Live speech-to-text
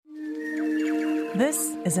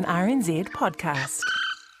This is an RNZ podcast.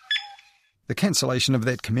 The cancellation of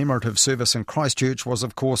that commemorative service in Christchurch was,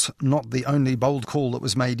 of course, not the only bold call that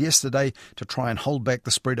was made yesterday to try and hold back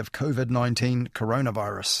the spread of COVID-19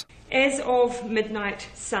 coronavirus. As of midnight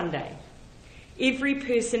Sunday, every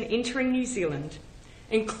person entering New Zealand,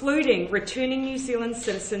 including returning New Zealand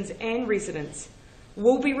citizens and residents,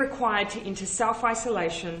 will be required to enter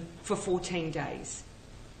self-isolation for 14 days.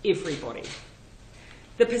 Everybody.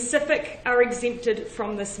 The Pacific are exempted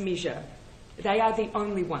from this measure. They are the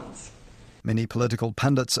only ones. Many political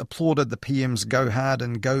pundits applauded the PM's go hard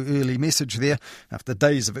and go early message there after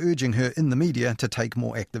days of urging her in the media to take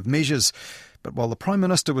more active measures. But while the Prime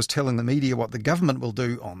Minister was telling the media what the government will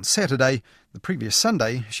do on Saturday, the previous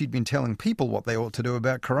Sunday she'd been telling people what they ought to do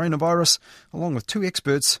about coronavirus, along with two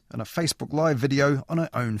experts in a Facebook Live video on her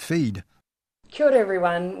own feed. Kia ora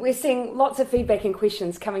everyone. We're seeing lots of feedback and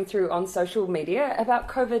questions coming through on social media about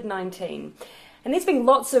COVID-19. And there's been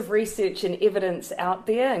lots of research and evidence out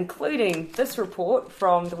there, including this report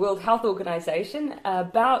from the World Health Organization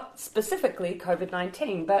about specifically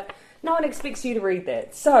COVID-19, but no one expects you to read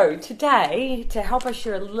that. So today, to help us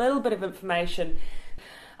share a little bit of information,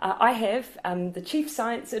 I have the Chief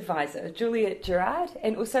Science Advisor, Juliet Gerard,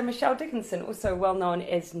 and also Michelle Dickinson, also well known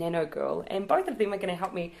as Nano Girl. And both of them are going to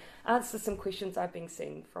help me answer some questions I've been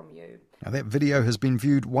seeing from you. Now, that video has been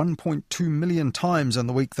viewed 1.2 million times in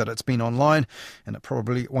the week that it's been online, and it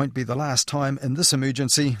probably won't be the last time in this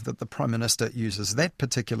emergency that the Prime Minister uses that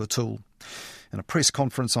particular tool. In a press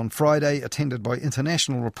conference on Friday, attended by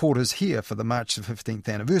international reporters here for the March the 15th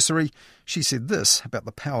anniversary, she said this about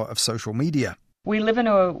the power of social media. We live in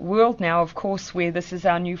a world now, of course, where this is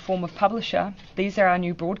our new form of publisher. These are our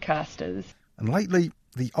new broadcasters. And lately,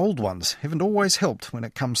 the old ones haven't always helped when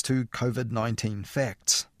it comes to COVID-19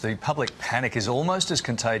 facts. The public panic is almost as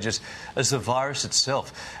contagious as the virus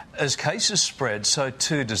itself. As cases spread, so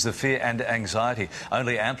too does the fear and anxiety,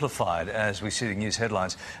 only amplified as we see the news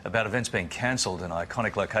headlines about events being cancelled and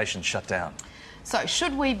iconic locations shut down. So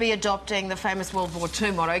should we be adopting the famous World War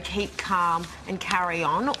II motto, keep calm and carry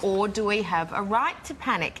on, or do we have a right to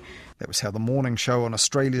panic? That was how the morning show on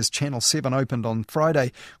Australia's Channel 7 opened on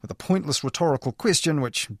Friday, with a pointless rhetorical question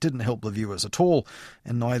which didn't help the viewers at all,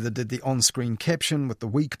 and neither did the on-screen caption with the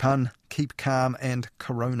weak pun, keep calm and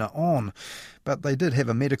corona on. But they did have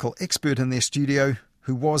a medical expert in their studio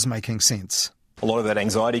who was making sense. A lot of that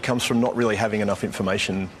anxiety comes from not really having enough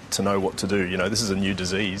information to know what to do. You know, this is a new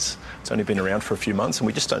disease. It's only been around for a few months and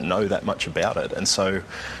we just don't know that much about it. And so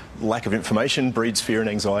lack of information breeds fear and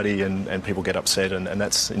anxiety and people get upset, and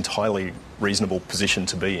that's an entirely reasonable position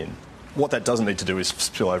to be in. What that doesn't need to do is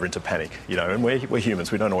spill over into panic, you know, and we're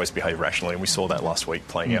humans. We don't always behave rationally, and we saw that last week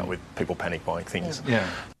playing out with people panic buying things. Yeah.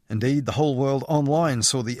 Indeed, the whole world online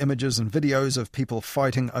saw the images and videos of people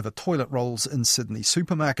fighting over toilet rolls in Sydney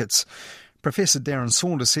supermarkets. Professor Darren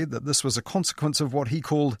Saunders said that this was a consequence of what he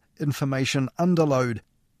called information underload,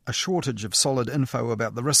 a shortage of solid info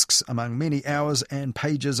about the risks among many hours and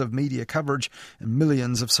pages of media coverage and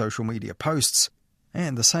millions of social media posts.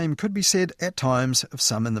 And the same could be said at times of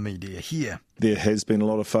some in the media here. There has been a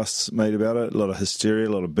lot of fuss made about it, a lot of hysteria, a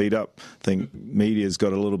lot of beat up. I think media's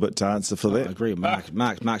got a little bit to answer for that. I agree with Mark.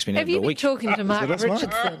 Mark's been Have you been talking to Mark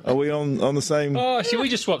Richardson? Are we on the same? Oh, should we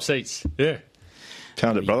just swap seats? Yeah.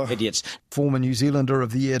 Can't it, brother? Idiots. Former New Zealander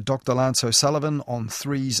of the Year Dr. Lance O'Sullivan on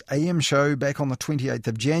 3's AM show back on the 28th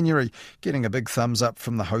of January, getting a big thumbs up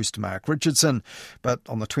from the host Mark Richardson. But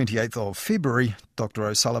on the 28th of February, Dr.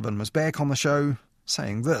 O'Sullivan was back on the show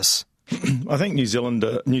saying this. I think New Zealand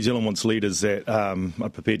wants leaders that are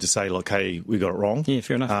prepared to say, look, hey, we got it wrong. Yeah,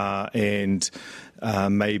 fair enough. And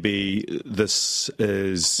maybe this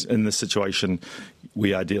is, in this situation,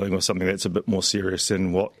 we are dealing with something that's a bit more serious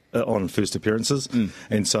than what on first appearances.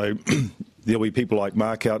 And so there'll be people like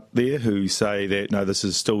Mark out there who say that, no, this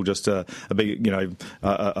is still just a big,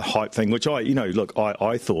 a hype thing, which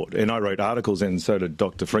I thought, and I wrote articles, and so did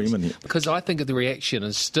Dr. Freeman. Because I think the reaction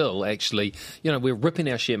is still actually, we're ripping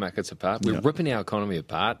our share markets apart, we're ripping our economy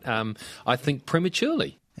apart, I think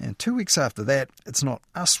prematurely. And 2 weeks after that, it's not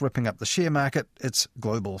us ripping up the share market, it's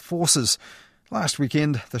global forces. Last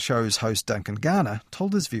weekend, the show's host Duncan Garner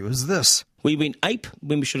told his viewers this. We went ape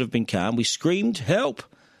when we should have been calm. We screamed, help,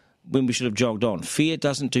 when we should have jogged on. Fear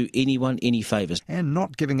doesn't do anyone any favours. And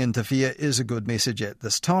not giving in to fear is a good message at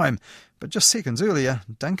this time. But just seconds earlier,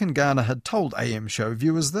 Duncan Garner had told AM show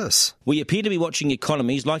viewers this. We appear to be watching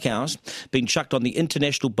economies like ours being chucked on the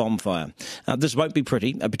international bonfire. This won't be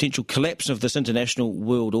pretty. A potential collapse of this international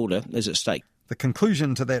world order is at stake. The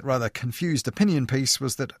conclusion to that rather confused opinion piece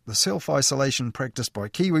was that the self-isolation practiced by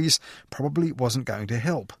Kiwis probably wasn't going to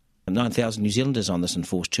help. 9,000 New Zealanders on this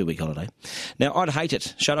enforced 2-week holiday. Now, I'd hate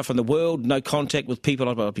it. Shut off from the world, no contact with people.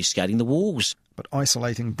 I'd be skating the walls. But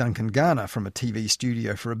isolating Duncan Garner from a TV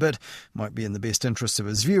studio for a bit might be in the best interest of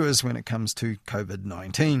his viewers when it comes to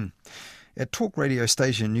COVID-19. At talk radio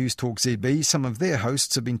station News Talk ZB, some of their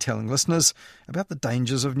hosts have been telling listeners about the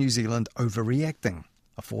dangers of New Zealand overreacting.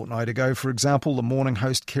 A fortnight ago, for example, the morning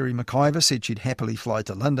host Kerry McIver said she'd happily fly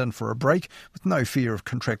to London for a break with no fear of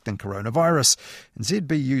contracting coronavirus. And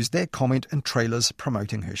ZB used that comment in trailers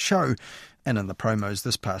promoting her show. And in the promos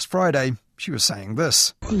this past Friday, she was saying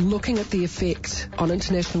this. Looking at the effect on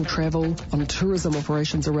international travel, on tourism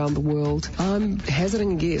operations around the world, I'm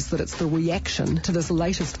hazarding a guess that it's the reaction to this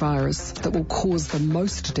latest virus that will cause the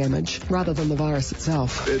most damage rather than the virus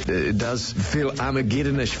itself. It does feel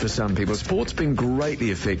Armageddonish for some people. Sport's been greatly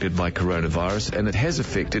affected by coronavirus, and it has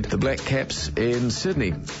affected the Black Caps in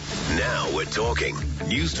Sydney. Now we're talking.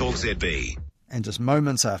 News Talk ZB. And just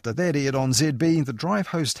moments after that aired on ZB, the Drive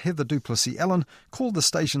host Heather Duplessis-Allen called the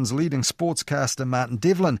station's leading sportscaster Martin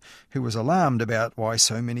Devlin, who was alarmed about why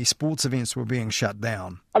so many sports events were being shut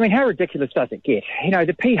down. I mean, how ridiculous does it get? You know,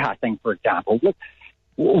 the Piha thing, for example. Look,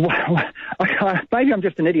 maybe I'm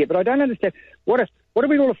just an idiot, but I don't understand. What are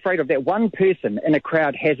we all afraid of? That one person in a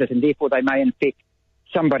crowd has it and therefore they may infect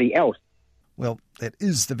somebody else. Well, that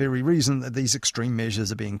is the very reason that these extreme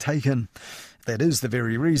measures are being taken.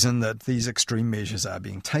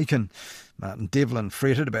 Martin Devlin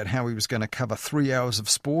fretted about how he was going to cover 3 hours of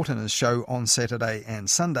sport in his show on Saturday and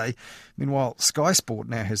Sunday. Meanwhile, Sky Sport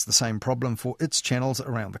now has the same problem for its channels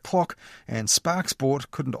around the clock, and Spark Sport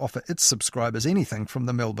couldn't offer its subscribers anything from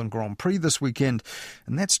the Melbourne Grand Prix this weekend.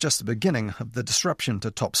 And that's just the beginning of the disruption to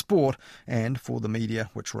top sport and for the media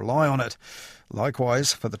which rely on it.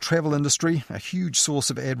 Likewise, for the travel industry, a huge source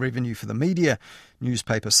of ad revenue for the media.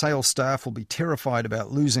 Newspaper sales staff will be terrified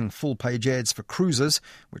about losing full-page ads for cruises,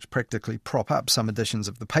 which practically prop up some editions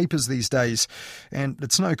of the papers these days. And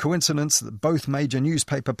it's no coincidence that both major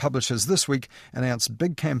newspaper publishers this week announced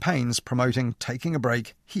big campaigns promoting taking a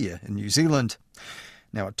break here in New Zealand.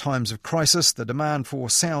 Now, at times of crisis, the demand for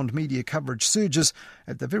sound media coverage surges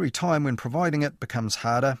at the very time when providing it becomes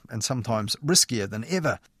harder and sometimes riskier than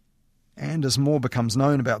ever. And as more becomes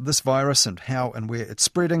known about this virus and how and where it's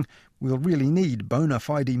spreading, we'll really need bona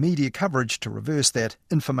fide media coverage to reverse that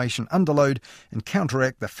information underload and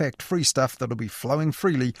counteract the fact-free stuff that'll be flowing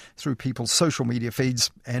freely through people's social media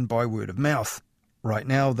feeds and by word of mouth. Right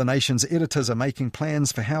now, the nation's editors are making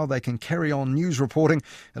plans for how they can carry on news reporting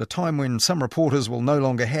at a time when some reporters will no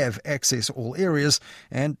longer have access to all areas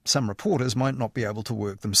and some reporters might not be able to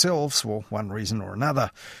work themselves for one reason or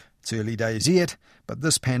another. It's early days yet, but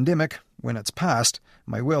this pandemic, when it's passed,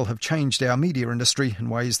 may well have changed our media industry in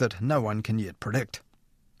ways that no one can yet predict.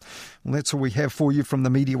 Well, that's all we have for you from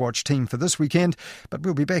the Media Watch team for this weekend, but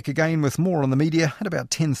we'll be back again with more on the media at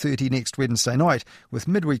about 10:30 next Wednesday night with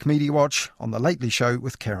Midweek Media Watch on The Lately Show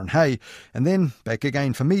with Karen Hay, and then back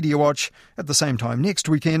again for Media Watch at the same time next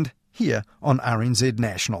weekend here on RNZ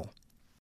National.